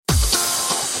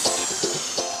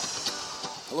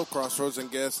Hello, Crossroads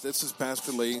and guests. This is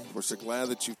Pastor Lee. We're so glad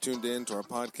that you've tuned in to our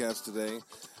podcast today.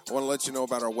 I want to let you know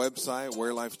about our website,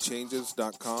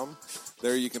 wherelifechanges.com.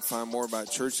 There you can find more about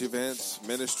church events,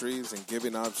 ministries, and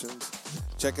giving options.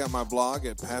 Check out my blog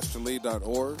at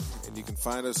pastorlee.org, and you can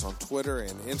find us on Twitter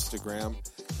and Instagram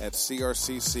at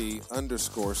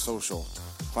crcc_social.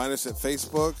 Find us at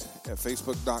Facebook at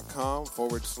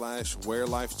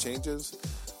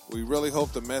facebook.com/wherelifechanges. We really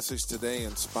hope the message today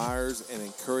inspires and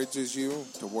encourages you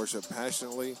to worship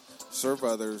passionately, serve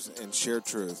others, and share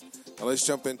truth. Now let's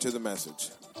jump into the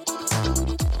message.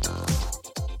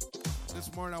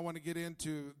 This morning I want to get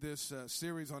into this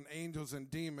series on angels and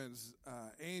demons.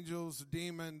 Angels,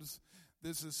 demons,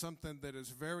 this is something that is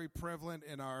very prevalent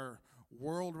in our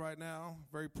world right now,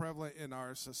 very prevalent in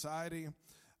our society.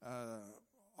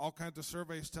 All kinds of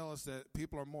surveys tell us that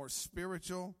people are more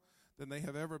spiritual than they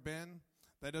have ever been.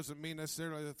 That doesn't mean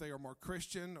necessarily that they are more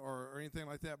Christian or anything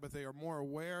like that, but they are more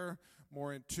aware,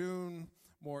 more in tune,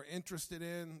 more interested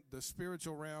in the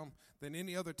spiritual realm than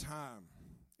any other time.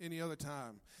 And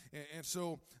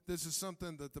so this is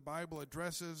something that the Bible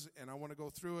addresses, and I want to go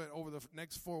through it over the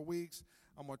next 4 weeks.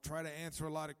 I'm going to try to answer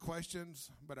a lot of questions,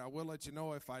 but I will let you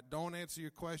know if I don't answer your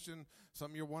question,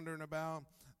 something you're wondering about,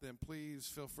 then please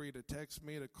feel free to text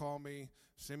me, to call me,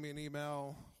 send me an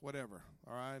email, whatever,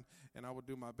 all right? And I will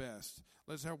do my best.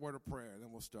 Let's have a word of prayer,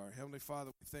 then we'll start. Heavenly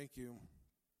Father, we thank you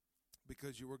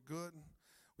because you were good.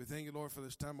 We thank you, Lord, for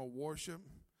this time of worship,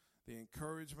 the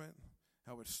encouragement,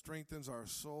 how it strengthens our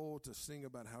soul to sing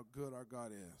about how good our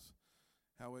God is,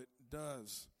 how it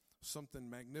does something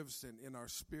magnificent in our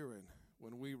spirit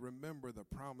when we remember the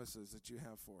promises that you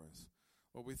have for us.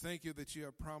 Lord, we thank you that you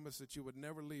have promised that you would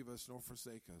never leave us nor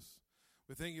forsake us.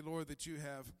 We thank you, Lord, that you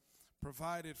have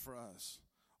provided for us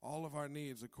all of our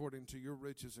needs according to your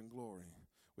riches and glory.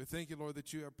 We thank you, Lord,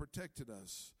 that you have protected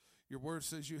us. Your word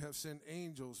says you have sent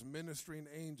angels, ministering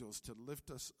angels, to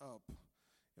lift us up.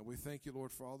 And we thank you,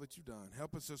 Lord, for all that you've done.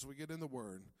 Help us as we get in the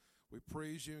word. We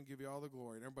praise you and give you all the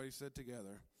glory. And everybody said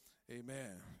together,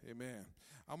 amen, amen.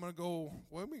 I'm going to go,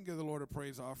 well, we can give the Lord a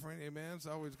praise offering. Amen. It's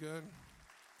always good.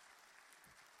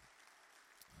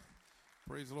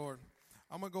 Praise the Lord.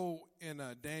 I'm going to go in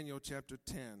Daniel chapter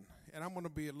 10, and I'm going to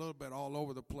be a little bit all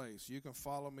over the place. You can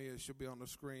follow me. It should be on the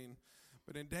screen.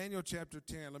 But in Daniel chapter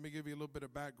 10, let me give you a little bit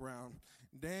of background.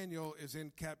 Daniel is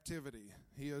in captivity.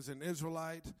 He is an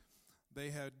Israelite. They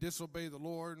had disobeyed the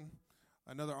Lord.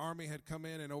 Another army had come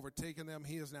in and overtaken them.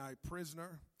 He is now a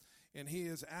prisoner, and he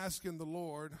is asking the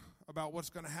Lord about what's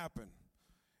going to happen.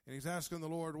 And he's asking the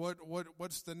Lord,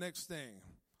 what's the next thing?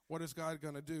 What is God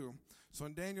going to do? So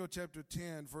in Daniel chapter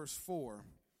 10, verse 4,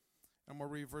 I'm going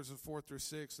to read verses 4 through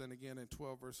 6, and again in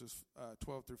 12 verses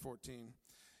 12 through 14.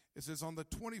 It says, on the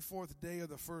 24th day of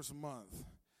the first month,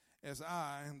 as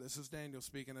I, this is Daniel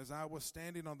speaking, as I was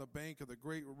standing on the bank of the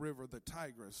great river, the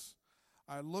Tigris,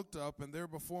 I looked up, and there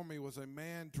before me was a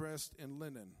man dressed in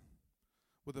linen,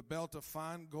 with a belt of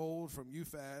fine gold from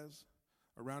Uphaz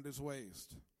around his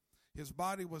waist. His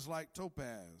body was like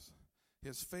topaz,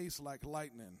 his face like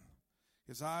lightning,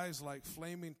 his eyes like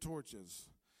flaming torches,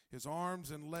 his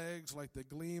arms and legs like the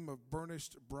gleam of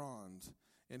burnished bronze,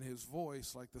 and his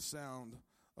voice like the sound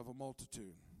of a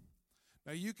multitude.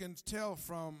 Now you can tell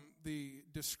from the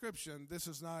description, this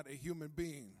is not a human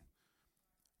being.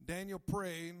 Daniel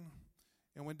prayed,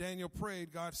 and when Daniel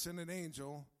prayed, God sent an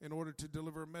angel in order to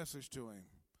deliver a message to him.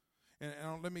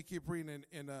 And let me keep reading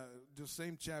in the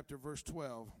same chapter, verse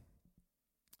 12.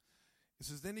 It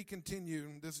says, then he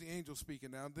continued, this is the angel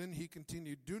speaking now, then he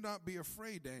continued, do not be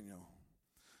afraid, Daniel.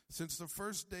 Since the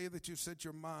first day that you set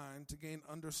your mind to gain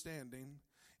understanding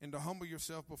and to humble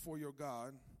yourself before your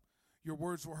God, your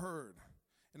words were heard,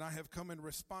 and I have come in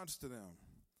response to them.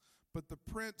 But the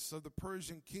prince of the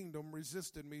Persian kingdom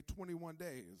resisted me 21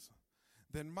 days.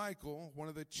 Then Michael, one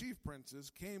of the chief princes,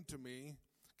 came to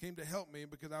help me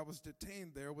because I was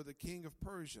detained there with the king of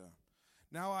Persia.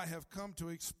 Now I have come to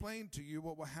explain to you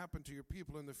what will happen to your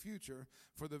people in the future,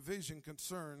 for the vision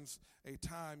concerns a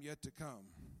time yet to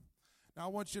come. Now I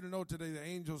want you to know today the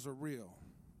angels are real.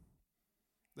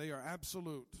 They are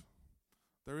absolute.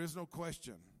 There is no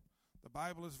question. The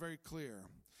Bible is very clear.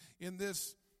 In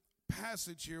this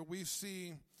passage here, we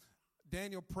see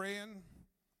Daniel praying.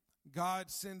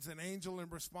 God sends an angel in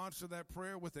response to that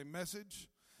prayer with a message.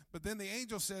 But then the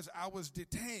angel says, I was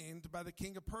detained by the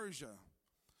king of Persia.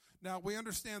 Now, we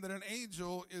understand that an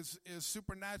angel is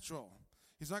supernatural.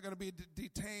 He's not going to be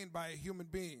detained by a human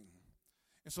being.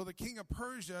 And so the king of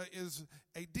Persia is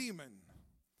a demon.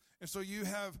 And so you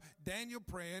have Daniel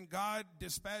praying. God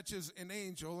dispatches an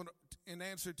angel in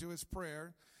answer to his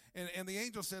prayer. And the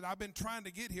angel said, I've been trying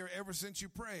to get here ever since you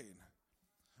prayed.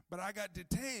 But I got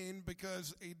detained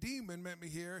because a demon met me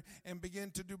here and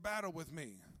began to do battle with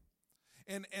me.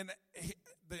 And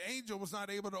the angel was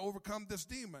not able to overcome this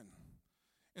demon.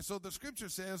 And so the scripture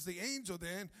says the angel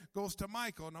then goes to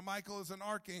Michael. Now, Michael is an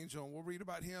archangel, and we'll read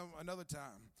about him another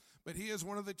time. But he is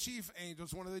one of the chief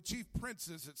angels, one of the chief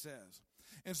princes, it says.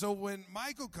 And so when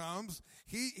Michael comes,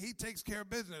 he takes care of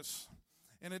business.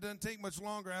 And it doesn't take much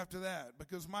longer after that,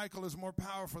 because Michael is more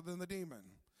powerful than the demon.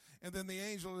 And then the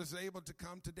angel is able to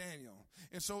come to Daniel.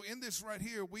 And so in this right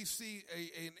here, we see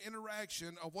an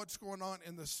interaction of what's going on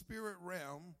in the spirit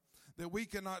realm that we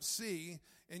cannot see,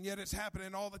 and yet it's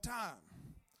happening all the time.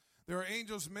 There are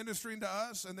angels ministering to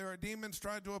us, and there are demons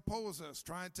trying to oppose us,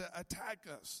 trying to attack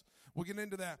us. We'll get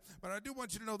into that. But I do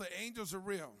want you to know that angels are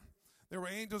real. There were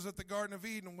angels at the Garden of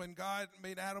Eden. When God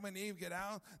made Adam and Eve get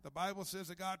out, the Bible says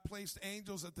that God placed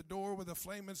angels at the door with a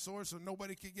flaming sword so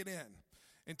nobody could get in.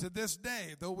 And to this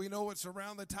day, though we know it's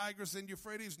around the Tigris and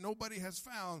Euphrates, nobody has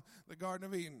found the Garden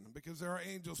of Eden because there are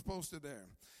angels posted there.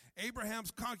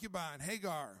 Abraham's concubine,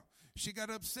 Hagar, she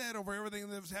got upset over everything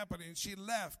that was happening. She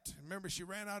left. Remember, she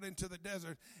ran out into the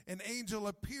desert. An angel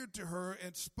appeared to her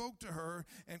and spoke to her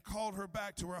and called her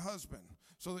back to her husband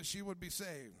so that she would be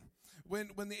saved.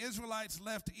 When the Israelites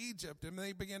left Egypt and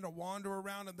they began to wander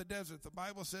around in the desert, the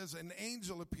Bible says an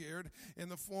angel appeared in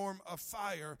the form of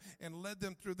fire and led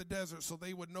them through the desert so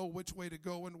they would know which way to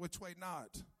go and which way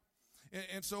not.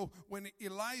 And so when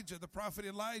Elijah, the prophet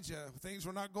Elijah, things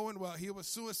were not going well, he was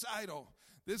suicidal.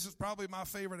 This is probably my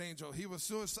favorite angel. He was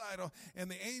suicidal, and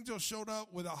the angel showed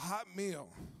up with a hot meal.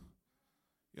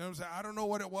 You know what I'm saying? I don't know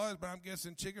what it was, but I'm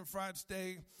guessing chicken fried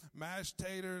steak, mashed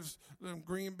taters,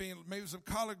 green beans, maybe some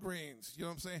collard greens. You know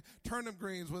what I'm saying? Turnip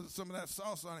greens with some of that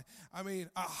sauce on it. I mean,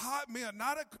 a hot meal,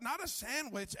 not a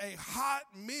sandwich, a hot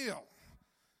meal.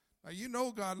 Now, you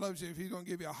know God loves you if he's going to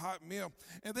give you a hot meal.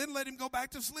 And then let him go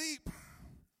back to sleep.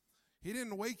 He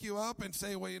didn't wake you up and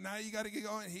say, well, now you got to get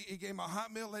going. He gave him a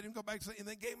hot meal, let him go back to sleep, and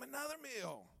then gave him another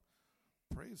meal.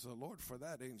 Praise the Lord for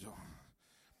that angel.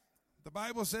 The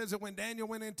Bible says that when Daniel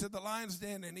went into the lion's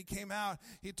den and he came out,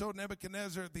 he told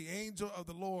Nebuchadnezzar, the angel of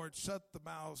the Lord shut the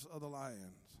mouths of the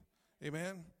lions.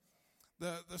 Amen.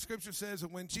 The scripture says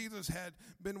that when Jesus had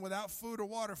been without food or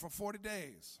water for 40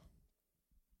 days,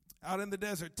 out in the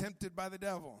desert, tempted by the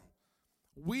devil,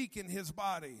 weak in his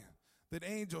body, that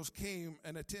angels came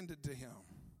and attended to him.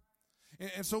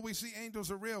 And so we see angels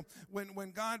are real.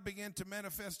 When God began to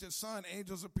manifest his son,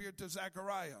 angels appeared to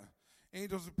Zechariah.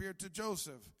 Angels appeared to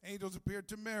Joseph. Angels appeared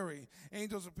to Mary.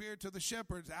 Angels appeared to the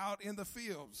shepherds out in the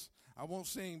fields. I won't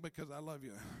sing because I love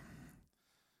you.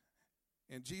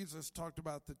 And Jesus talked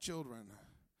about the children.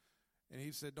 And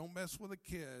he said, don't mess with the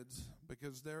kids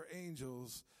because their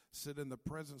angels sit in the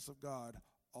presence of God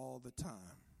all the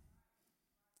time.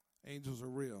 Angels are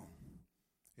real.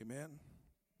 Amen.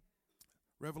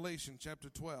 Revelation chapter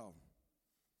 12.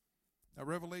 Now,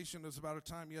 Revelation is about a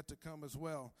time yet to come as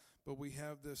well, but we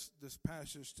have this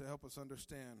passage to help us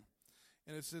understand.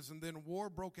 And it says, and then war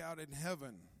broke out in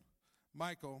heaven.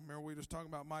 Michael, remember we were just talking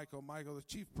about Michael, the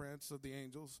chief prince of the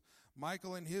angels.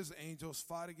 Michael and his angels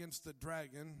fought against the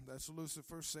dragon, that's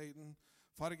Lucifer, Satan,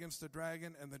 fought against the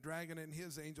dragon, and the dragon and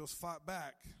his angels fought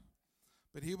back.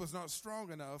 But he was not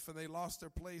strong enough, and they lost their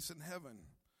place in heaven.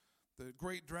 The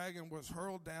great dragon was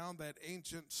hurled down, that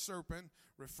ancient serpent,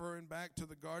 referring back to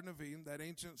the Garden of Eden, that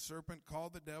ancient serpent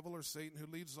called the devil or Satan,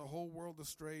 who leads the whole world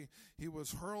astray. He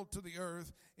was hurled to the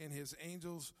earth and his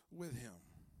angels with him.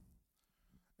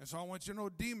 And so I want you to know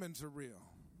demons are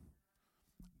real.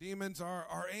 Demons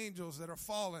are angels that are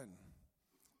fallen.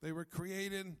 They were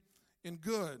created in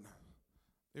good.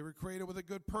 They were created with a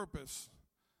good purpose.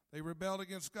 They rebelled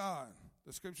against God.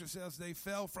 The scripture says they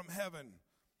fell from heaven.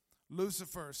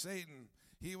 Lucifer, Satan,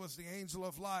 he was the angel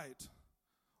of light,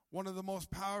 one of the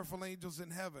most powerful angels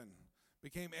in heaven,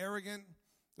 became arrogant.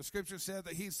 The scripture said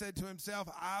that he said to himself,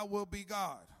 I will be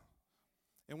God.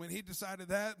 And when he decided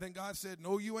that, then God said,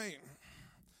 no, you ain't,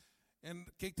 and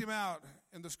kicked him out.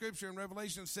 And the scripture in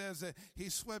Revelation says that he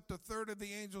swept a third of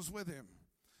the angels with him.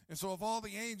 And so of all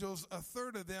the angels, a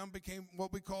third of them became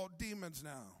what we call demons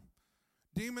now.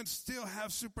 Demons still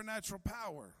have supernatural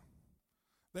power.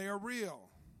 They are real.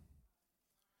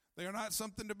 They are not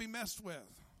something to be messed with,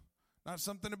 not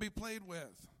something to be played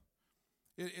with.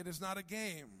 It is not a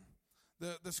game.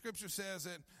 The scripture says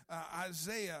that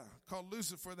Isaiah called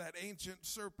Lucifer that ancient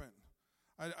serpent.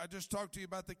 I just talked to you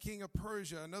about the king of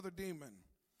Persia, another demon.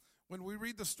 When we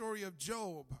read the story of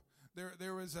Job,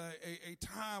 there was a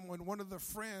time when one of the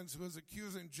friends who was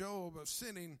accusing Job of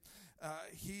sinning,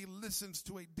 he listens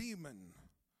to a demon,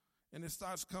 and his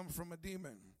thoughts come from a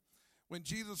demon. When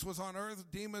Jesus was on earth,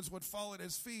 demons would fall at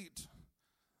his feet.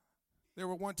 There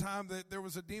were one time that there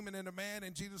was a demon in a man,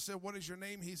 and Jesus said, "What is your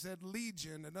name?" He said,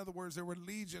 "Legion." In other words, there were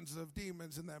legions of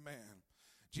demons in that man.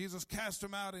 Jesus cast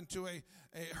him out into a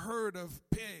herd of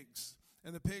pigs,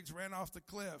 and the pigs ran off the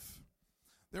cliff.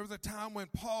 There was a time when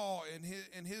Paul and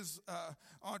his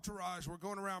entourage were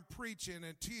going around preaching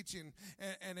and teaching,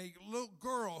 and a little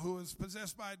girl who was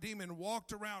possessed by a demon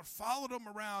walked around, followed them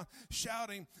around,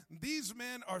 shouting, "These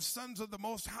men are sons of the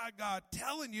Most High God,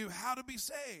 telling you how to be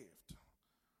saved."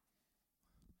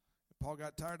 Paul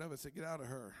got tired of it, said, "Get out of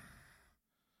her."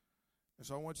 And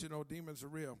so I want you to know demons are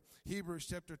real. Hebrews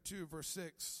chapter 2, verse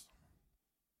 6.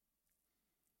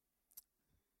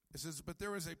 It says, "But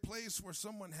there is a place where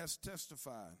someone has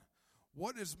testified.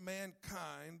 What is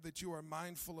mankind that you are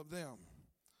mindful of them?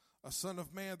 A son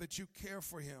of man that you care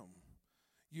for him.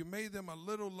 You made them a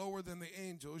little lower than the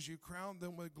angels. You crowned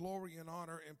them with glory and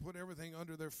honor and put everything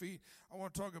under their feet." I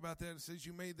want to talk about that. It says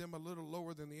you made them a little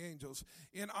lower than the angels.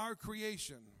 In our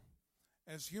creation,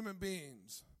 as human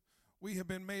beings, we have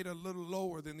been made a little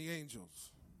lower than the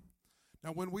angels.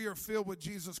 Now, when we are filled with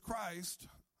Jesus Christ,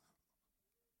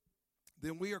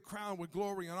 then we are crowned with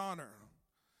glory and honor.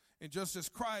 And just as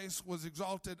Christ was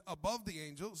exalted above the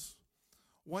angels,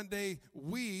 one day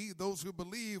we, those who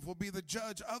believe, will be the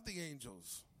judge of the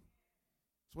angels.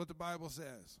 That's what the Bible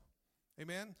says.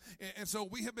 Amen? And so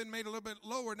we have been made a little bit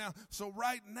lower now. So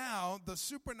right now, the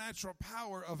supernatural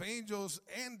power of angels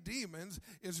and demons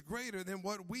is greater than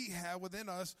what we have within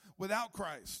us without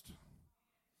Christ.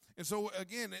 And so,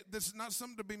 again, this is not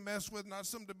something to be messed with, not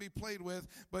something to be played with,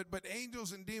 but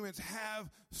angels and demons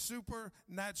have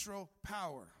supernatural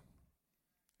power.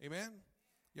 Amen?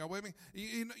 Y'all with me?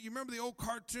 You remember the old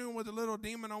cartoon with the little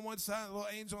demon on one side and the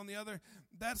little angel on the other?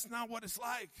 That's not what it's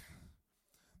like.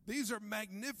 These are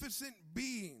magnificent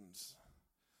beings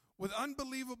with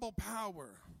unbelievable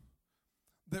power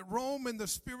that roam in the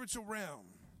spiritual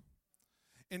realm.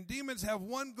 And demons have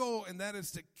one goal, and that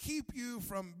is to keep you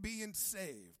from being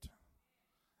saved.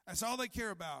 That's all they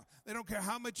care about. They don't care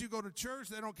how much you go to church.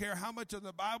 They don't care how much of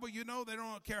the Bible you know. They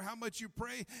don't care how much you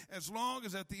pray, as long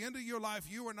as at the end of your life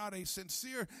you are not a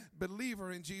sincere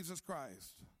believer in Jesus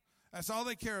Christ. That's all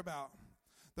they care about.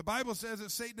 The Bible says that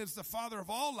Satan is the father of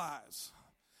all lies.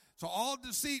 So all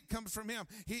deceit comes from him.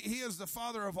 He is the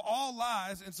father of all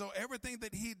lies, and so everything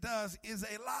that he does is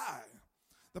a lie.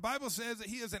 The Bible says that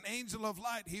he is an angel of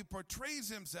light. He portrays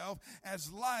himself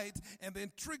as light and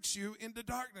then tricks you into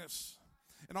darkness.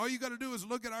 And all you got to do is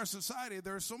look at our society.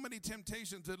 There are so many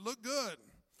temptations that look good,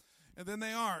 and then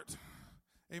they aren't.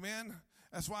 Amen?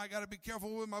 That's why I got to be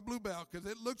careful with my blue belt, because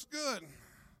it looks good.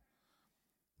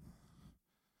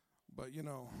 But, you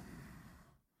know,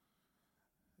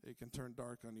 it can turn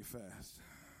dark on you fast.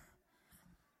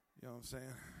 You know what I'm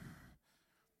saying?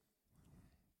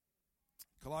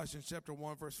 Colossians chapter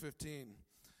 1, verse 15.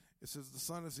 It says, "The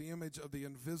Son is the image of the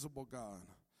invisible God,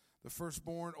 the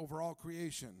firstborn over all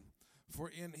creation. For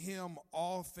in him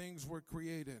all things were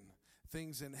created,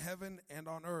 things in heaven and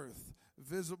on earth,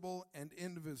 visible and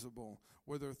invisible,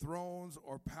 whether thrones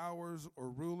or powers or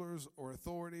rulers or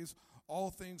authorities. All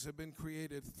things have been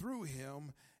created through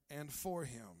him and for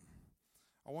him."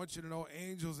 I want you to know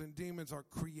angels and demons are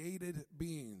created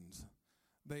beings.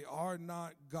 They are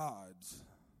not gods.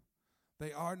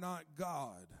 They are not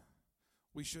God.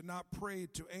 We should not pray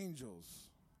to angels.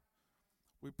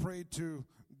 We pray to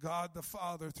God the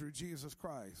Father through Jesus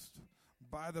Christ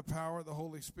by the power of the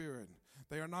Holy Spirit.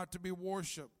 They are not to be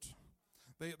worshiped.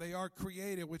 They are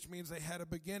created, which means they had a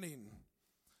beginning.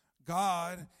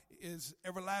 God is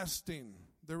everlasting.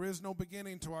 There is no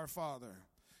beginning to our Father.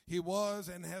 He was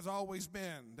and has always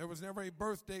been. There was never a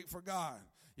birth date for God.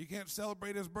 You can't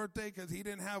celebrate his birthday because he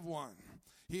didn't have one.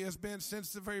 He has been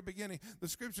since the very beginning. The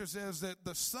scripture says that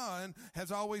the Son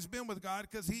has always been with God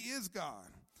because he is God.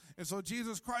 And so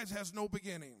Jesus Christ has no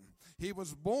beginning. He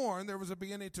was born. There was a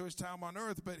beginning to his time on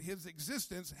earth, but his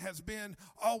existence has been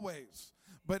always.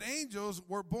 But angels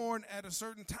were born at a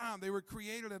certain time. They were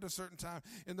created at a certain time.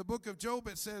 In the book of Job,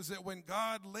 it says that when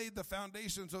God laid the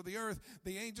foundations of the earth,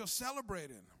 the angels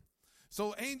celebrated.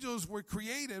 So angels were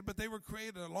created, but they were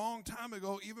created a long time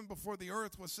ago, even before the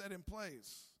earth was set in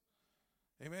place.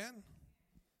 Amen?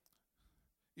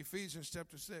 Ephesians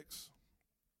chapter 6,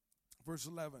 verse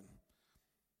 11.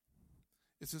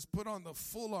 It says, "Put on the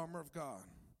full armor of God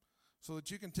so that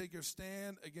you can take your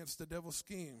stand against the devil's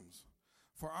schemes.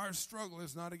 For our struggle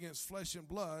is not against flesh and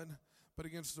blood, but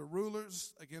against the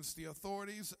rulers, against the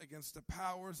authorities, against the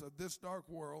powers of this dark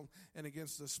world, and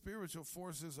against the spiritual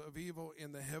forces of evil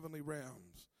in the heavenly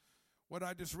realms." What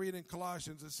I just read in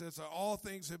Colossians, it says that all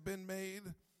things have been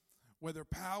made whether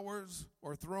powers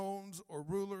or thrones or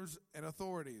rulers and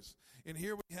authorities. And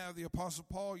here we have the Apostle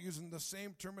Paul using the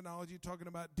same terminology, talking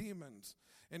about demons.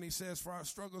 And he says, for our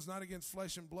struggle is not against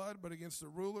flesh and blood, but against the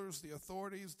rulers, the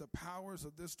authorities, the powers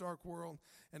of this dark world,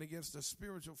 and against the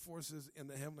spiritual forces in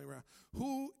the heavenly realm.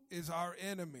 Who is our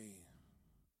enemy?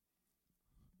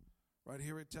 Right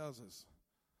here it tells us.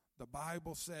 The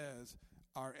Bible says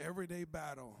our everyday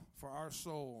battle for our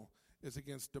soul is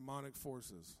against demonic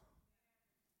forces.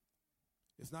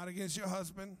 It's not against your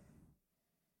husband.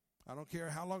 I don't care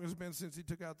how long it's been since he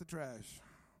took out the trash.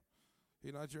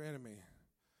 He's not your enemy.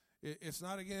 It's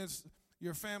not against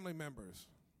your family members.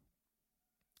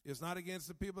 It's not against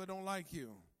the people that don't like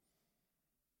you.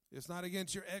 It's not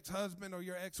against your ex-husband or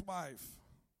your ex-wife.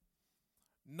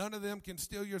 None of them can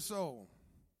steal your soul.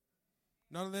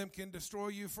 None of them can destroy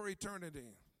you for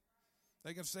eternity.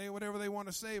 They can say whatever they want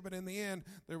to say, but in the end,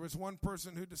 there is one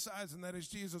person who decides, and that is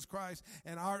Jesus Christ.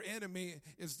 And our enemy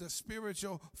is the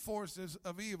spiritual forces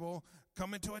of evil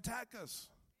coming to attack us.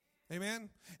 Amen?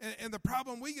 And the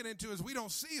problem we get into is we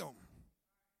don't see them.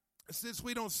 Since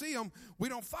we don't see them, we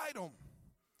don't fight them.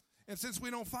 And since we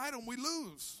don't fight them, we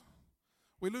lose.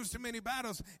 We lose too many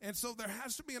battles. And so there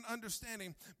has to be an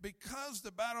understanding. Because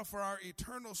the battle for our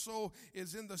eternal soul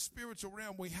is in the spiritual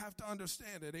realm, we have to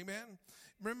understand it. Amen?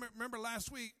 Remember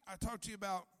last week I talked to you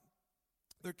about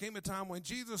there came a time when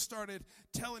Jesus started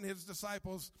telling his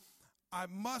disciples, I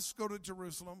must go to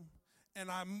Jerusalem and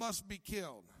I must be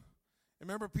killed. And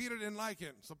remember, Peter didn't like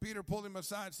it. So Peter pulled him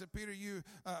aside and said, Peter,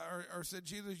 or said,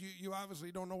 Jesus, you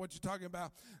obviously don't know what you're talking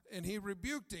about. And he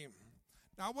rebuked him.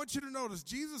 Now, I want you to notice,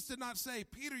 Jesus did not say,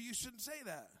 Peter, you shouldn't say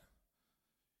that.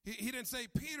 He didn't say,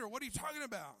 Peter, what are you talking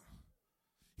about?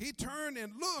 He turned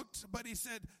and looked, but he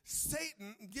said,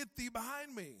 Satan, get thee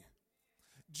behind me.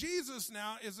 Jesus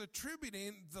now is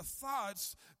attributing the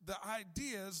thoughts, the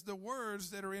ideas, the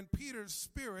words that are in Peter's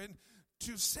spirit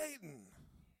to Satan.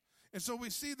 And so we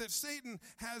see that Satan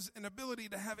has an ability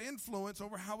to have influence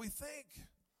over how we think.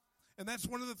 And that's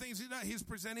one of the things he does. He's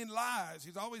presenting lies.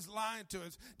 He's always lying to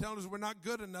us, telling us we're not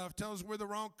good enough, telling us we're the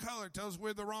wrong color, tells us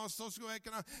we're the wrong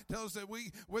socioeconomic, tells us that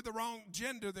we're the wrong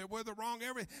gender, that we're the wrong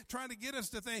everything, trying to get us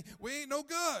to think we ain't no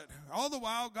good. All the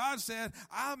while, God said,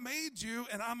 I made you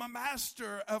and I'm a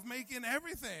master of making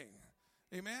everything.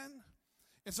 Amen?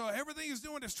 And so everything he's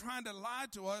doing is trying to lie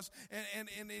to us, and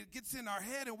it gets in our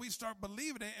head, and we start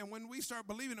believing it, and when we start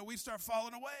believing it, we start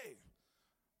falling away.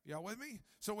 Y'all with me?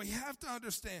 So we have to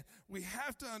understand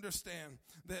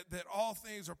that all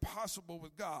things are possible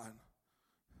with God,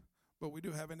 but we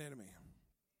do have an enemy.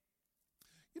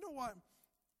 You know what?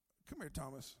 Come here,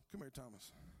 Thomas. I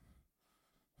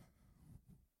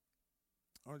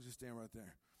want you to stand right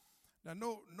there. Now,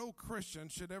 no Christian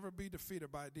should ever be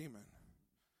defeated by a demon.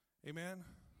 Amen?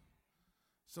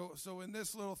 So in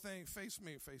this little thing, face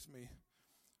me.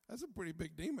 That's a pretty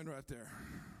big demon right there.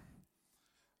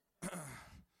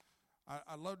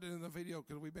 I loved it in the video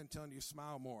because we've been telling you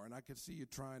smile more, and I could see you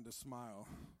trying to smile.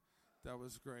 That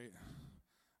was great.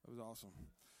 That was awesome.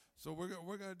 So we're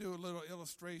going to do a little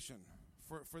illustration.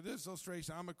 For this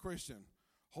illustration, I'm a Christian,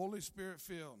 Holy Spirit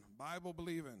filled, Bible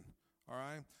believing, all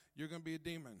right? You're going to be a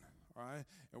demon, all right?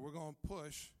 And we're going to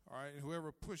push, all right? And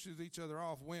whoever pushes each other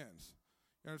off wins.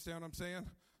 You understand what I'm saying?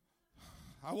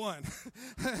 I won.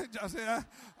 Y'all say that?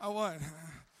 I won.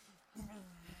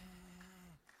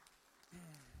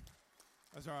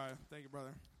 That's all right. Thank you,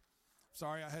 brother.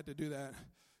 Sorry I had to do that.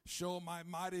 Show my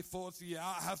mighty force. Yeah,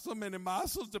 I have so many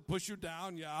muscles to push you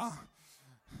down. Yeah.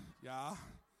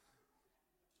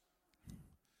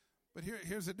 But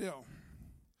here's the deal.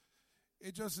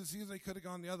 It just as easily could have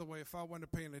gone the other way. If I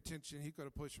wasn't paying attention, he could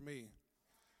have pushed me.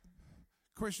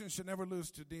 Christians should never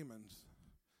lose to demons.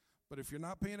 But if you're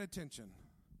not paying attention,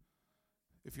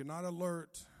 if you're not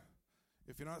alert,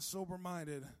 if you're not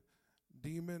sober-minded,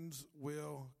 demons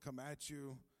will come at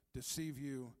you, deceive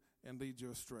you, and lead you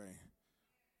astray.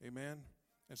 Amen?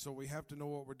 And so we have to know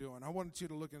what we're doing. I wanted you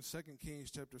to look in 2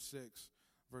 Kings chapter 6,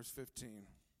 verse 15.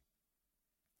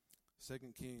 2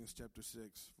 Kings chapter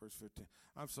 6, verse 15.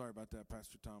 I'm sorry about that,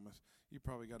 Pastor Thomas. You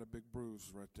probably got a big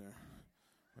bruise right there.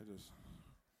 There's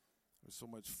so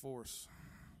much force.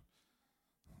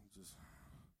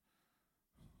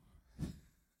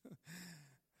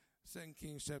 2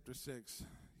 Kings chapter 6.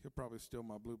 He'll probably steal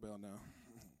my bluebell now.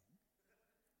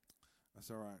 That's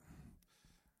all right.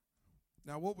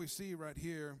 Now, what we see right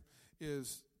here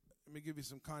is, let me give you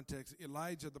some context.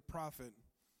 Elijah the prophet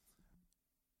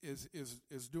is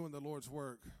doing the Lord's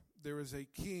work. There is a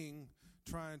king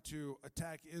trying to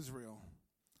attack Israel.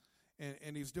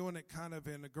 And he's doing it kind of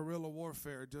in a guerrilla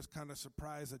warfare, just kind of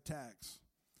surprise attacks.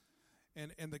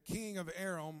 And the king of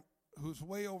Aram who's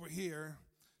way over here,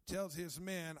 tells his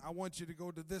men, I want you to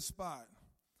go to this spot.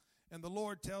 And the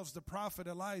Lord tells the prophet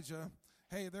Elijah,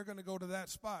 hey, they're going to go to that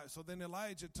spot. So then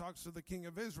Elijah talks to the king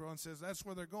of Israel and says, that's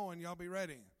where they're going. Y'all be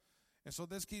ready. And so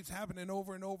this keeps happening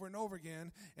over and over and over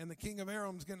again. And the king of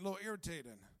Aram's getting a little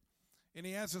irritated. And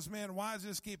he asks his man, why does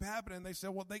this keep happening? They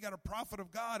said, well, they got a prophet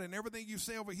of God, and everything you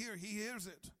say over here, he hears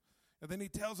it. And then he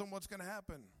tells them what's going to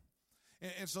happen.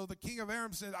 And so the king of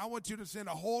Aram said, I want you to send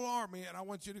a whole army, and I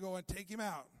want you to go and take him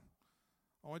out.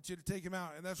 I want you to take him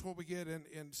out. And that's what we get in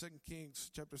 2 Kings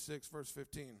chapter 6, verse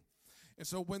 15. And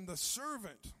so when the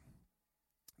servant,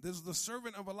 this is the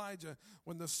servant of Elijah,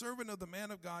 when the servant of the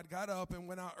man of God got up and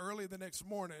went out early the next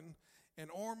morning, an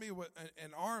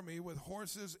army with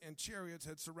horses and chariots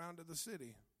had surrounded the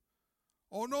city.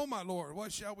 Oh, no, my Lord,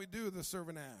 what shall we do? The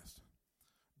servant asked.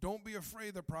 Don't be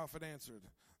afraid, the prophet answered.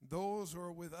 Those who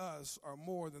are with us are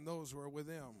more than those who are with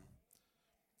them.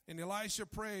 And Elisha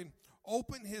prayed,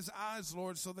 open his eyes,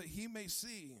 Lord, so that he may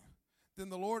see. Then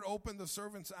the Lord opened the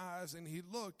servant's eyes, and he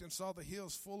looked and saw the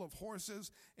hills full of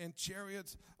horses and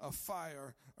chariots of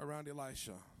fire around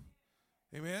Elisha.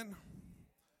 Amen?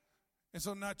 And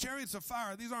so now chariots of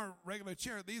fire, these aren't regular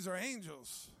chariots, these are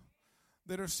angels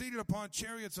that are seated upon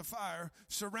chariots of fire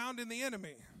surrounding the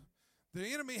enemy. The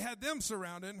enemy had them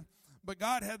surrounded, but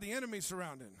God had the enemy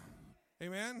surrounded.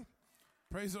 Amen?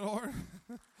 Praise the Lord.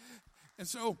 And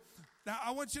so now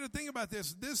I want you to think about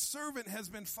this. This servant has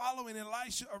been following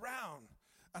Elisha around.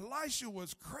 Elisha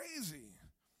was crazy.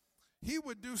 He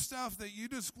would do stuff that you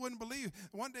just wouldn't believe.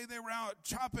 One day they were out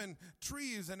chopping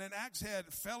trees, and an axe head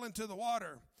fell into the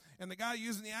water. And the guy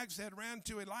using the axe head ran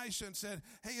to Elisha and said,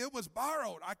 hey, it was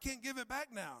borrowed. I can't give it back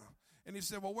now. And he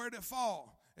said, well, where did it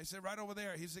fall? He said, right over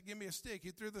there. He said, give me a stick. He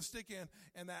threw the stick in,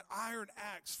 and that iron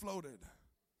axe floated.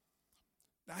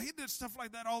 Now, he did stuff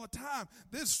like that all the time.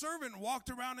 This servant walked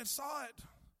around and saw it.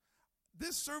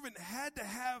 This servant had to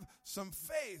have some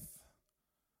faith.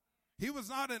 He was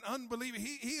not an unbeliever.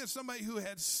 He is somebody who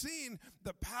had seen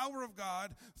the power of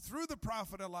God through the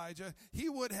prophet Elijah. He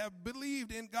would have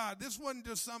believed in God. This wasn't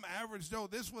just some average Joe.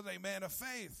 This was a man of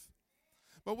faith.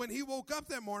 But when he woke up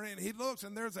that morning and he looks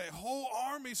and there's a whole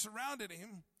army surrounding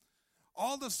him,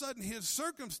 all of a sudden his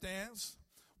circumstance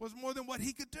was more than what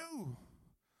he could do.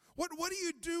 What do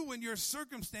you do when your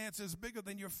circumstance is bigger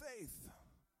than your faith?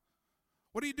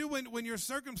 What do you do when your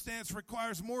circumstance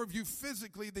requires more of you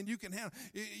physically than you can handle?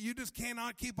 You just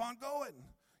cannot keep on going.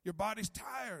 Your body's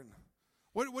tired.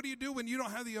 What do you do when you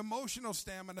don't have the emotional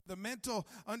stamina, the mental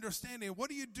understanding? What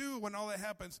do you do when all that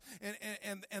happens?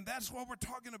 And that's what we're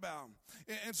talking about.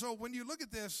 And so when you look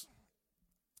at this,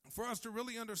 for us to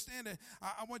really understand it,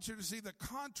 I want you to see the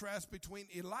contrast between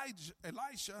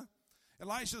Elisha.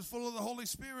 Elisha's full of the Holy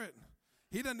Spirit.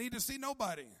 He doesn't need to see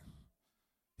nobody.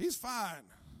 He's fine.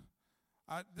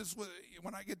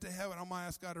 When I get to heaven, I'm going to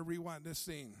ask God to rewind this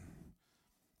scene.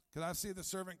 Because I see the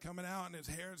servant coming out and his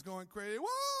hair is going crazy. Whoa,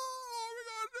 what are we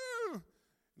going to do?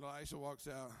 And Elisha walks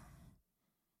out.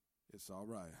 It's all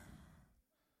right.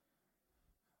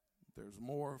 There's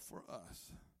more for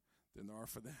us than there are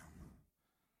for them.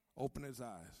 Open his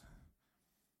eyes.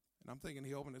 And I'm thinking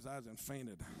he opened his eyes and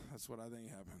fainted. That's what I think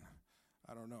happened.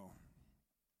 I don't know.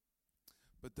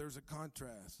 But there's a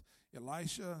contrast.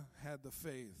 Elisha had the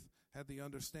faith, had the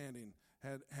understanding,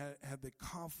 had the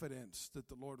confidence that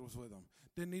the Lord was with him.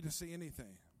 Didn't need to see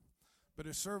anything. But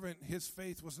his servant, his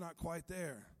faith was not quite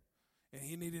there. And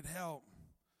he needed help.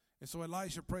 And so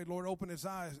Elisha prayed, Lord, open his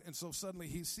eyes. And so suddenly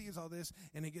he sees all this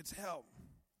and he gets help.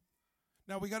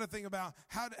 Now we got to think about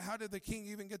how did the king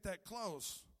even get that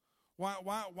close? Why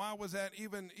was that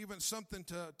even something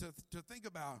to think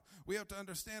about? We have to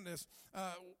understand this.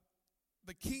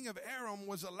 The king of Aram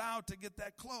was allowed to get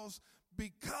that close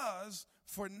because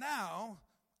for now,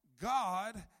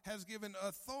 God has given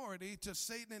authority to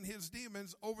Satan and his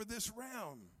demons over this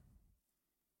realm.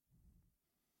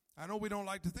 I know we don't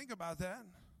like to think about that,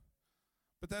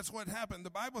 but that's what happened.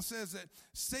 The Bible says that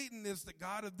Satan is the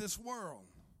god of this world.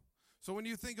 So when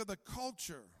you think of the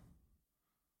culture,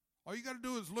 all you got to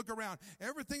do is look around.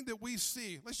 Everything that we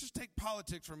see, let's just take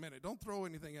politics for a minute. Don't throw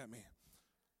anything at me.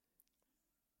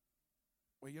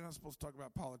 Well, you're not supposed to talk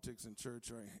about politics in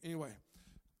church, right? Anyway,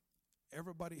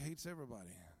 everybody hates everybody.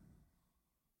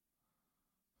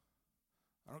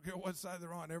 I don't care what side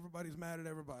they're on. Everybody's mad at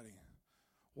everybody.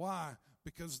 Why?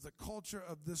 Because the culture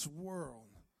of this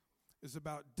world is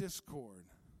about discord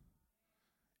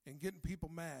and getting people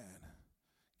mad,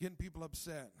 getting people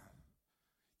upset.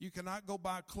 You cannot go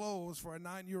buy clothes for a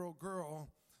 9-year-old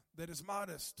girl that is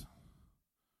modest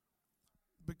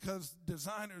because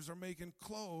designers are making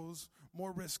clothes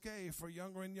more risque for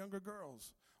younger and younger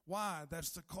girls. Why?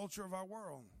 That's the culture of our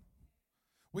world.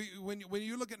 When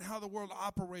you look at how the world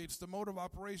operates, the mode of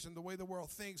operation, the way the world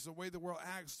thinks, the way the world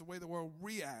acts, the way the world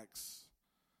reacts.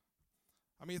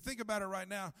 I mean, think about it right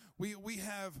now. We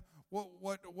have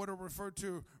what are referred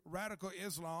to radical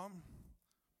Islam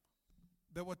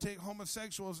that will take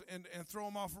homosexuals and throw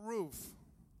them off a roof.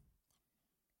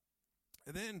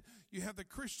 And then you have the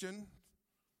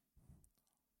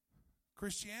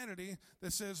Christianity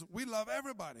that says we love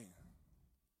everybody.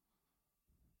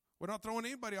 We're not throwing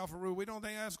anybody off a roof. We don't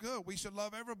think that's good. We should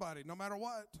love everybody, no matter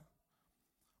what.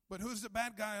 But who's the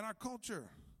bad guy in our culture?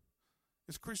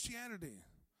 It's Christianity.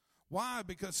 Why?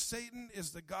 Because Satan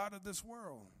is the god of this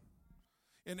world.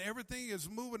 And everything is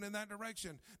moving in that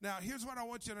direction. Now, here's what I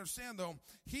want you to understand, though.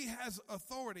 He has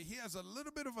authority. He has a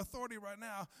little bit of authority right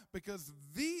now because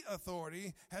the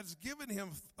authority has given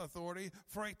him authority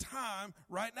for a time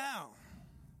right now.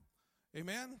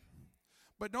 Amen?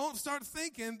 But don't start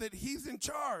thinking that he's in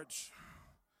charge.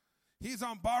 He's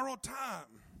on borrowed time.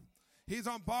 He's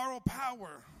on borrowed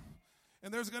power.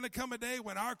 And there's going to come a day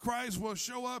when our Christ will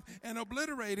show up and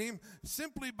obliterate him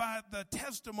simply by the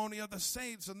testimony of the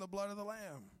saints and the blood of the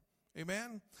Lamb.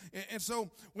 Amen? And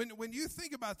so when you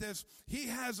think about this, he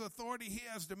has authority, he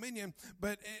has dominion,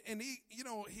 but he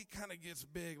kind of gets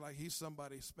big like he's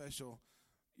somebody special,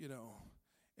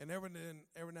 And every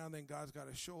now and then God's got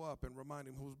to show up and remind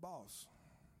him who's boss.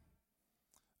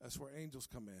 That's where angels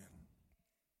come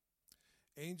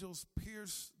in. Angels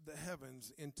pierce the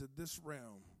heavens into this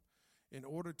realm in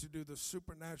order to do the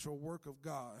supernatural work of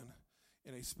God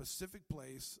in a specific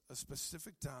place, a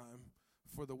specific time,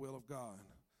 for the will of God,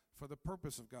 for the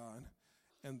purpose of God,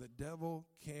 and the devil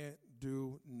can't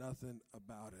do nothing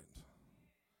about it.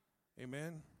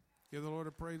 Amen? Give the Lord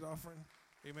a praise offering.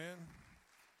 Amen?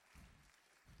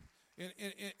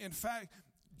 In fact,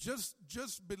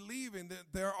 just believing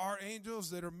that there are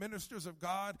angels that are ministers of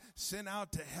God sent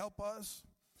out to help us,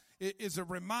 it is a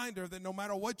reminder that no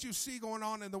matter what you see going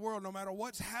on in the world, no matter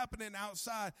what's happening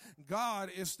outside, God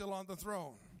is still on the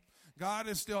throne. God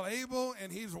is still able,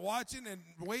 and he's watching and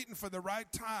waiting for the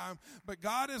right time. But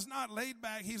God is not laid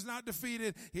back. He's not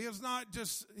defeated. He is not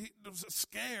just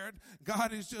scared.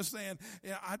 God is just saying,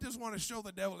 I just want to show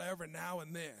the devil every now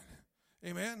and then.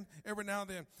 Amen? Every now and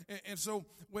then. And so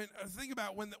think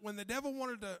about when the devil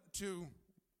wanted to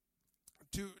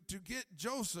get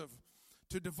Joseph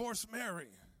to divorce Mary,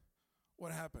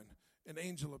 what happened? An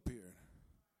angel appeared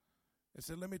and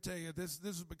said, let me tell you, this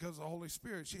is because of the Holy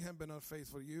Spirit. She hadn't been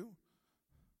unfaithful to you.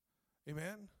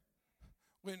 Amen?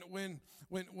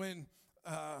 When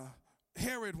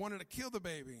Herod wanted to kill the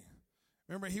baby,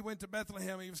 remember he went to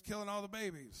Bethlehem, he was killing all the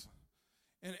babies.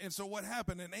 And so what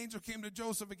happened? An angel came to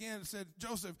Joseph again and said,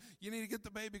 Joseph, you need to get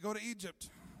the baby, go to Egypt.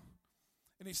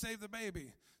 And he saved the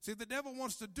baby. See, the devil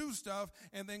wants to do stuff,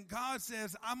 and then God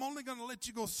says, I'm only going to let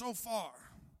you go so far.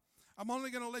 I'm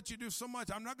only going to let you do so much.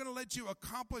 I'm not going to let you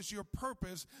accomplish your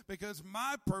purpose because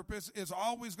my purpose is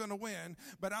always going to win.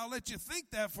 But I'll let you think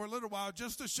that for a little while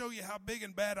just to show you how big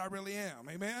and bad I really am.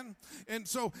 Amen? And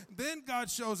so then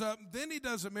God shows up. Then he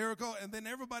does a miracle. And then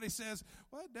everybody says,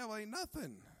 well, the devil ain't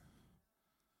nothing.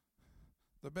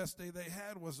 The best day they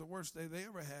had was the worst day they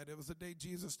ever had. It was the day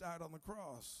Jesus died on the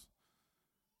cross.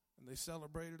 And they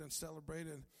celebrated and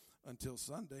celebrated until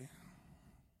Sunday.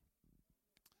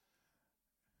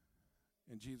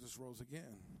 And Jesus rose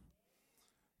again.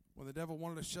 When the devil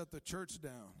wanted to shut the church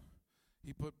down,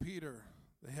 he put Peter,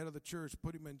 the head of the church,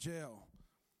 put him in jail,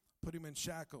 put him in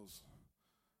shackles,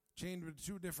 chained with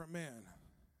two different men.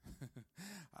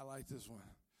 I like this one.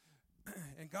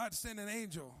 And God sent an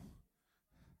angel.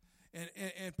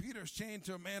 And Peter's chained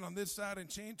to a man on this side and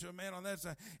chained to a man on that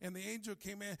side. And the angel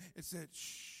came in and said,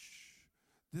 shh,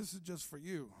 this is just for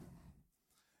you.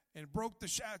 And broke the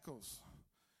shackles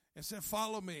and said,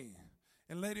 follow me.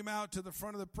 And led him out to the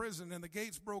front of the prison, and the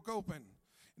gates broke open.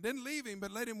 And didn't leave him,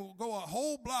 but let him go a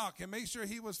whole block and make sure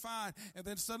he was fine. And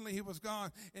then suddenly he was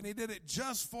gone. And he did it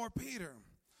just for Peter.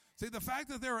 See, the fact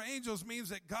that there are angels means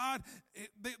that God,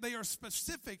 they are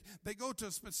specific. They go to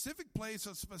a specific place,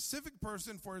 a specific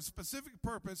person for a specific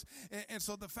purpose. And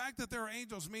so the fact that there are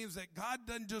angels means that God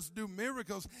doesn't just do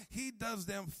miracles. He does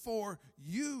them for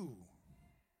you.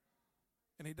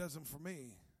 And he does them for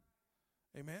me.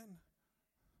 Amen?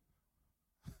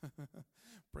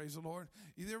 Praise the Lord.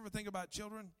 You ever think about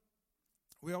children?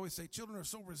 We always say children are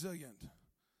so resilient.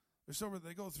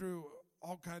 They go through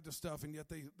all kinds of stuff, and yet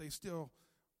they still,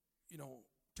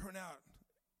 turn out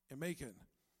and make it.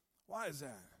 Why is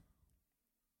that?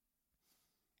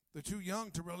 They're too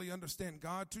young to really understand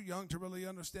God, too young to really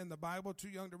understand the Bible, too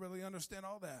young to really understand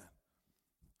all that.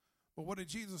 But what did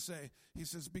Jesus say? He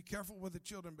says, be careful with the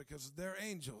children because they're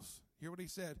angels. Hear what he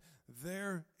said.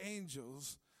 Their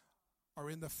angels are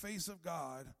in the face of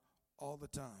God all the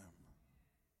time.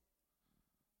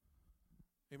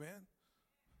 Amen?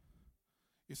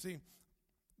 You see,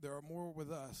 there are more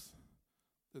with us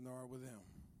than there are with them.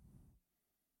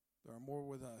 There are more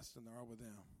with us than there are with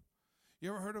them.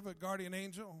 You ever heard of a guardian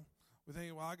angel? We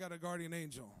think, well, I got a guardian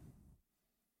angel.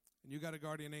 And you got a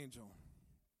guardian angel.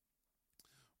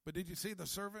 But did you see the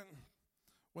servant?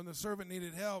 When the servant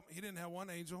needed help, he didn't have one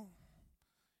angel.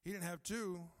 He didn't have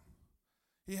two.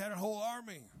 He had a whole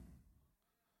army.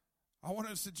 I want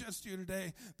to suggest to you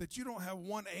today that you don't have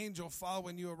one angel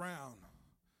following you around.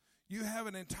 You have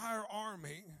an entire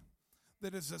army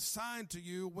that is assigned to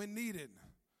you when needed.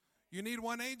 You need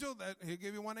one angel, that he'll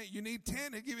give you one angel. You need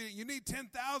 10, he'll give you. You need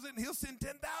 10,000, he'll send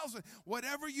 10,000.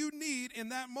 Whatever you need in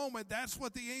that moment, that's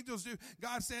what the angels do.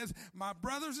 God says, my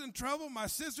brother's in trouble, my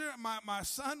sister, my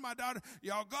son, my daughter,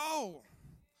 y'all go.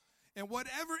 And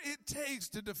whatever it takes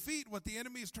to defeat what the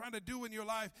enemy is trying to do in your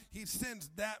life, he sends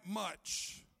that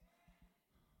much.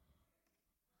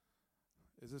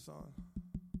 Is this on?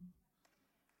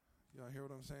 Y'all hear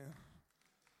what I'm saying?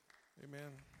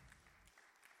 Amen.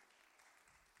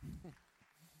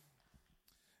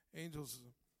 Angels,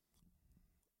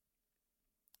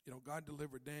 God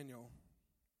delivered Daniel.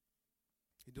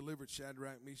 He delivered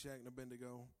Shadrach, Meshach, and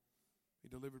Abednego. He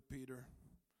delivered Peter.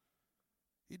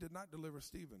 He did not deliver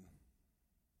Stephen.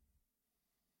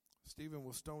 Stephen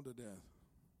was stoned to death.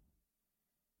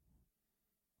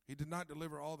 He did not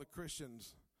deliver all the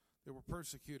Christians that were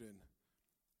persecuted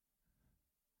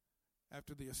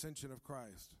after the ascension of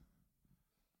Christ.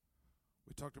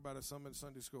 We talked about it some in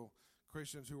Sunday school.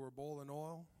 Christians who were boiling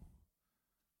oil.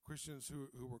 Christians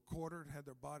who were quartered, had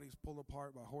their bodies pulled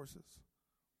apart by horses.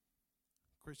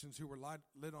 Christians who were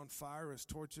lit on fire as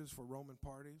torches for Roman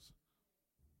parties.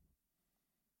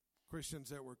 Christians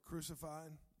that were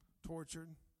crucified, tortured.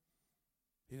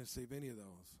 He didn't save any of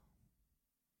those.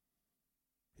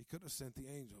 He could have sent the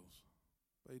angels,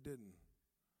 but he didn't.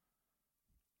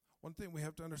 One thing we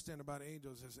have to understand about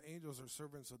angels is angels are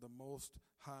servants of the Most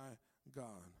High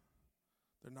God.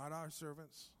 They're not our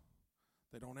servants.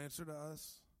 They don't answer to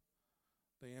us.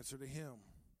 They answer to him.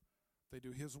 They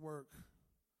do his work,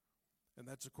 and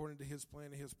that's according to his plan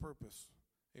and his purpose.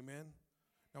 Amen?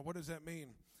 Now, what does that mean?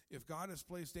 If God has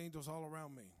placed angels all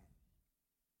around me,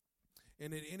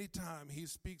 and at any time he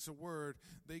speaks a word,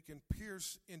 they can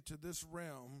pierce into this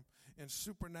realm and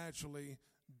supernaturally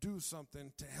do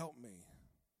something to help me.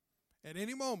 At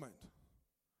any moment,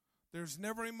 there's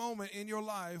never a moment in your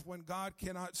life when God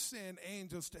cannot send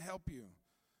angels to help you.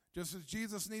 Just as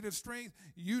Jesus needed strength,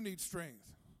 you need strength.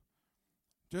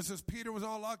 Just as Peter was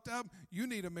all locked up, you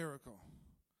need a miracle.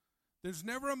 There's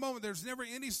never a moment, there's never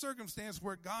any circumstance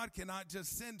where God cannot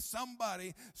just send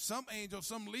somebody, some angel,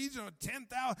 some legion of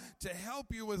 10,000 to help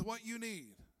you with what you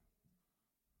need.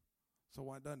 So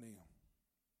why doesn't he?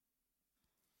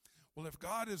 Well, if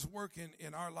God is working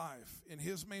in our life, and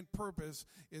his main purpose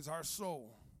is our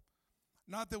soul,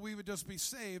 not that we would just be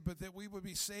saved, but that we would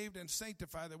be saved and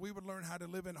sanctified, that we would learn how to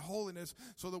live in holiness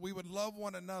so that we would love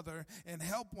one another and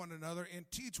help one another and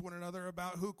teach one another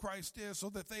about who Christ is so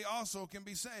that they also can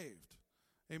be saved.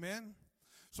 Amen?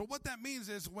 So what that means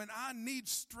is when I need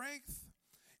strength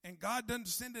and God doesn't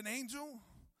send an angel,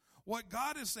 what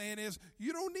God is saying is,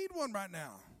 you don't need one right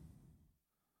now.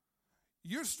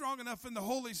 You're strong enough in the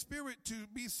Holy Spirit to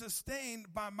be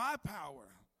sustained by my power.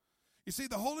 You see,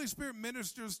 the Holy Spirit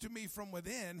ministers to me from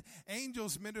within.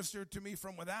 Angels minister to me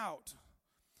from without.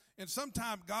 And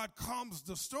sometimes God calms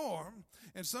the storm,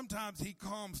 and sometimes he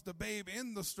calms the babe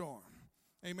in the storm.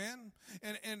 Amen?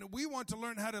 And we want to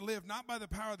learn how to live not by the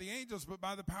power of the angels, but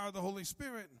by the power of the Holy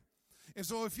Spirit. And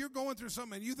so if you're going through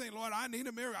something and you think, Lord, I need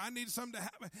a miracle, I need something to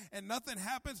happen, and nothing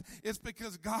happens, it's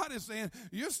because God is saying,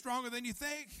 you're stronger than you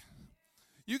think.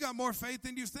 You got more faith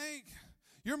than you think.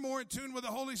 You're more in tune with the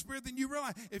Holy Spirit than you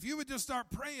realize. If you would just start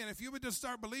praying, if you would just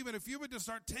start believing, if you would just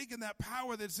start taking that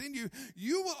power that's in you,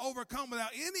 you will overcome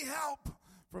without any help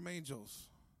from angels.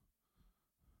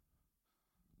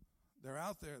 They're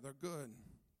out there. They're good.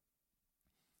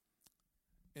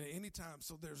 And at any time,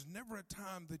 so there's never a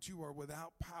time that you are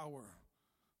without power,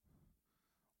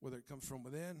 whether it comes from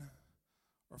within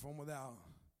or from without.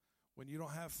 When you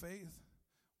don't have faith,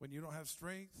 when you don't have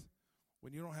strength,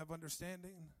 when you don't have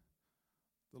understanding,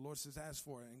 the Lord says, ask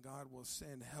for it, and God will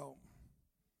send help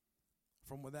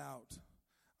from without.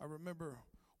 I remember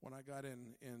when I got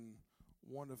in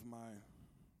one of my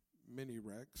mini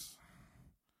wrecks,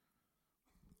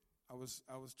 I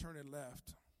was turning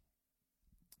left,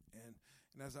 and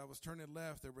as I was turning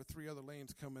left, there were 3 other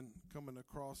lanes coming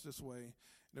across this way. And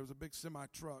there was a big semi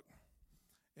truck,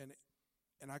 and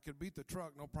and I could beat the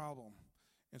truck, no problem.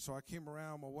 And so I came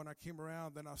around. Well, when I came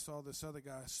around, then I saw this other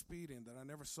guy speeding that I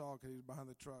never saw because he was behind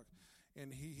the truck.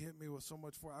 And he hit me with so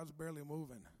much force. I was barely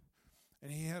moving.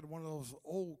 And he had one of those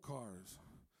old cars.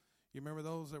 You remember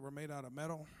those that were made out of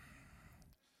metal?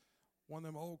 One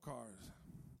of them old cars.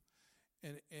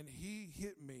 And he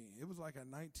hit me. It was like a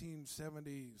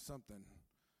 1970-something.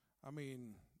 I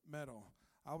mean, metal.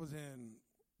 I was in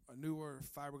a newer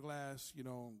fiberglass,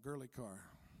 girly car.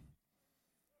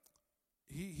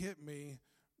 He hit me,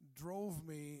 drove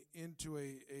me into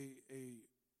a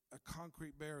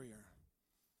concrete barrier.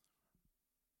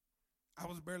 I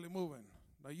was barely moving.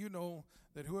 Now, you know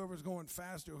that whoever's going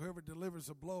faster, whoever delivers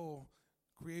a blow,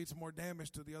 creates more damage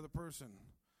to the other person.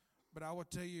 But I will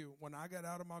tell you, when I got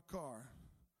out of my car,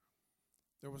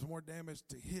 there was more damage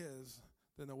to his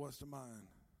than there was to mine.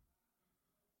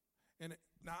 And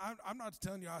now, I'm not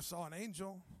telling you I saw an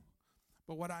angel,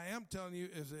 but what I am telling you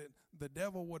is that the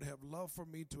devil would have loved for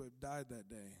me to have died that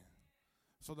day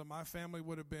so that my family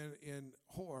would have been in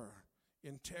horror,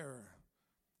 in terror,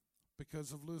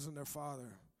 because of losing their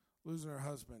father, losing their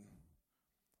husband.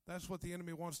 That's what the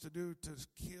enemy wants to do, to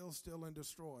kill, steal, and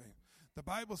destroy. The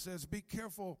Bible says, be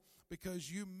careful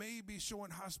because you may be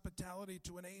showing hospitality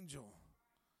to an angel.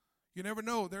 You never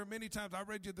know. There are many times, I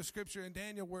read you the scripture in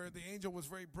Daniel where the angel was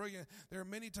very brilliant. There are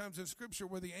many times in scripture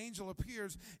where the angel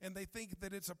appears and they think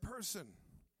that it's a person.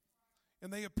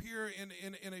 And they appear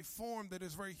in a form that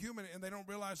is very human and they don't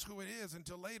realize who it is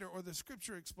until later, or the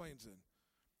scripture explains it.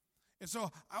 And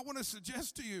so I want to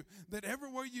suggest to you that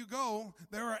everywhere you go,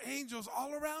 there are angels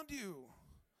all around you,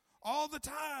 all the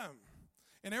time.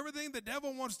 And everything the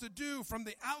devil wants to do from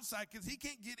the outside, because he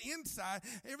can't get inside,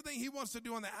 everything he wants to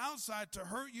do on the outside to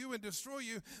hurt you and destroy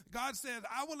you, God said,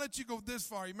 I will let you go this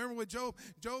far. You remember with Job?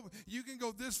 Job, you can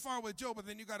go this far with Job, but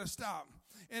then you got to stop.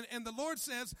 And the Lord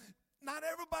says, not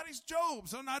everybody's Job,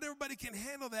 so not everybody can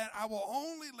handle that. I will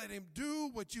only let him do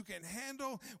what you can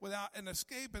handle without an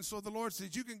escape. And so the Lord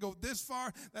says, you can go this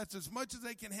far. That's as much as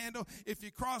they can handle. If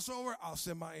you cross over, I'll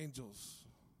send my angels,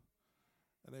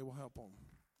 and they will help them.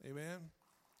 Amen.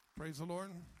 Praise the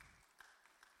Lord.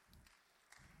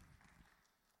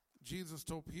 Jesus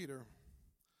told Peter,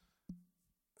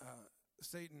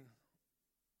 Satan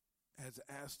has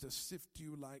asked to sift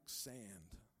you like sand.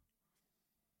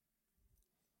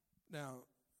 Now,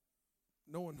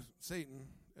 knowing Satan,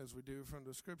 as we do from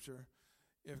the scripture,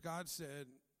 if God said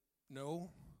no,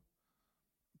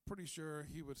 I'm pretty sure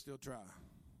he would still try,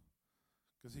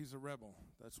 because he's a rebel.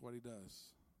 That's what he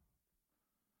does.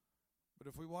 But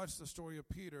if we watch the story of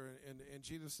Peter, and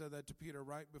Jesus said that to Peter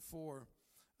right before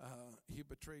he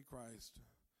betrayed Christ,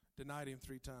 denied him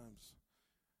 3 times.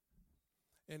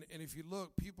 And if you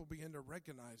look, people begin to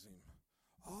recognize him.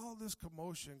 All this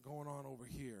commotion going on over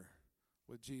here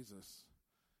with Jesus,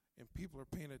 and people are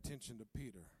paying attention to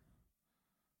Peter.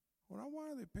 Well, now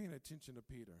why are they paying attention to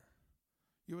Peter?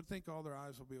 You would think all their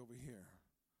eyes will be over here.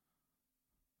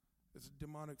 It's a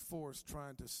demonic force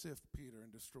trying to sift Peter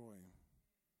and destroy him.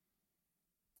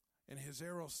 And his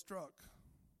arrow struck.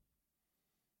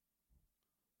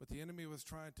 But the enemy was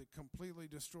trying to completely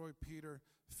destroy Peter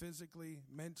physically,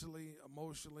 mentally,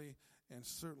 emotionally, and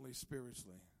certainly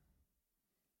spiritually.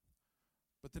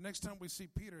 But the next time we see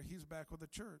Peter, he's back with the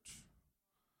church.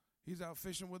 He's out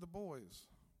fishing with the boys.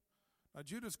 Now,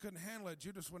 Judas couldn't handle it.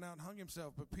 Judas went out and hung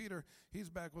himself. But Peter, he's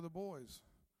back with the boys,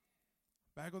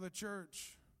 back with the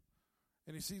church.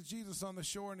 And he sees Jesus on the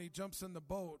shore, and he jumps in the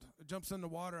boat, jumps in the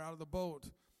water out of the boat,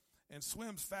 and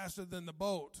swims faster than the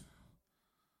boat.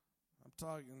 I'm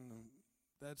talking,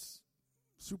 that's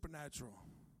supernatural.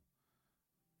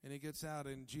 And he gets out,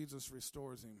 and Jesus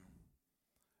restores him.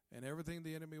 And everything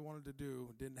the enemy wanted to do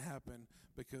didn't happen,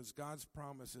 because God's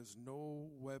promise is no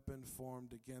weapon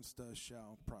formed against us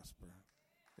shall prosper.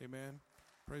 Amen.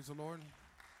 Praise the Lord.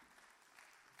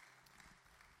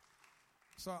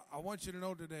 So I want you to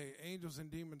know today, angels and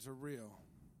demons are real.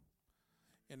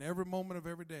 In every moment of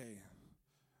every day,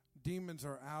 demons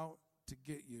are out to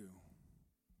get you,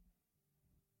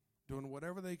 doing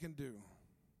whatever they can do.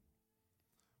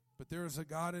 But there is a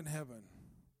God in heaven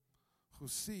who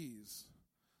sees.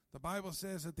 The Bible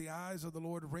says that the eyes of the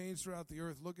Lord range throughout the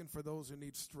earth looking for those who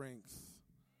need strength.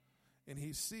 And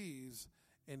he sees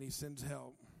and he sends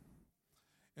help.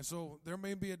 And so there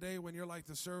may be a day when you're like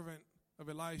the servant of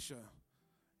Elisha,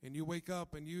 and you wake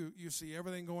up and you see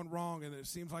everything going wrong, and it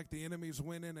seems like the enemy's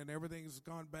winning and everything's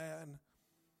gone bad.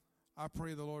 I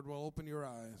pray the Lord will open your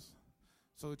eyes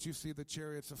so that you see the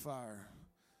chariots of fire,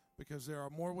 because there are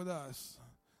more with us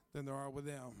than there are with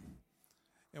them.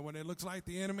 And when it looks like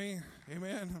the enemy,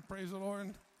 amen, praise the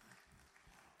Lord.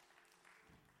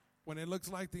 When it looks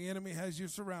like the enemy has you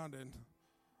surrounded,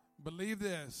 Believe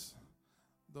this,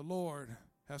 the Lord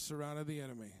has surrounded the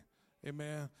enemy.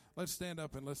 Amen. Let's stand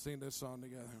up and let's sing this song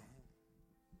together.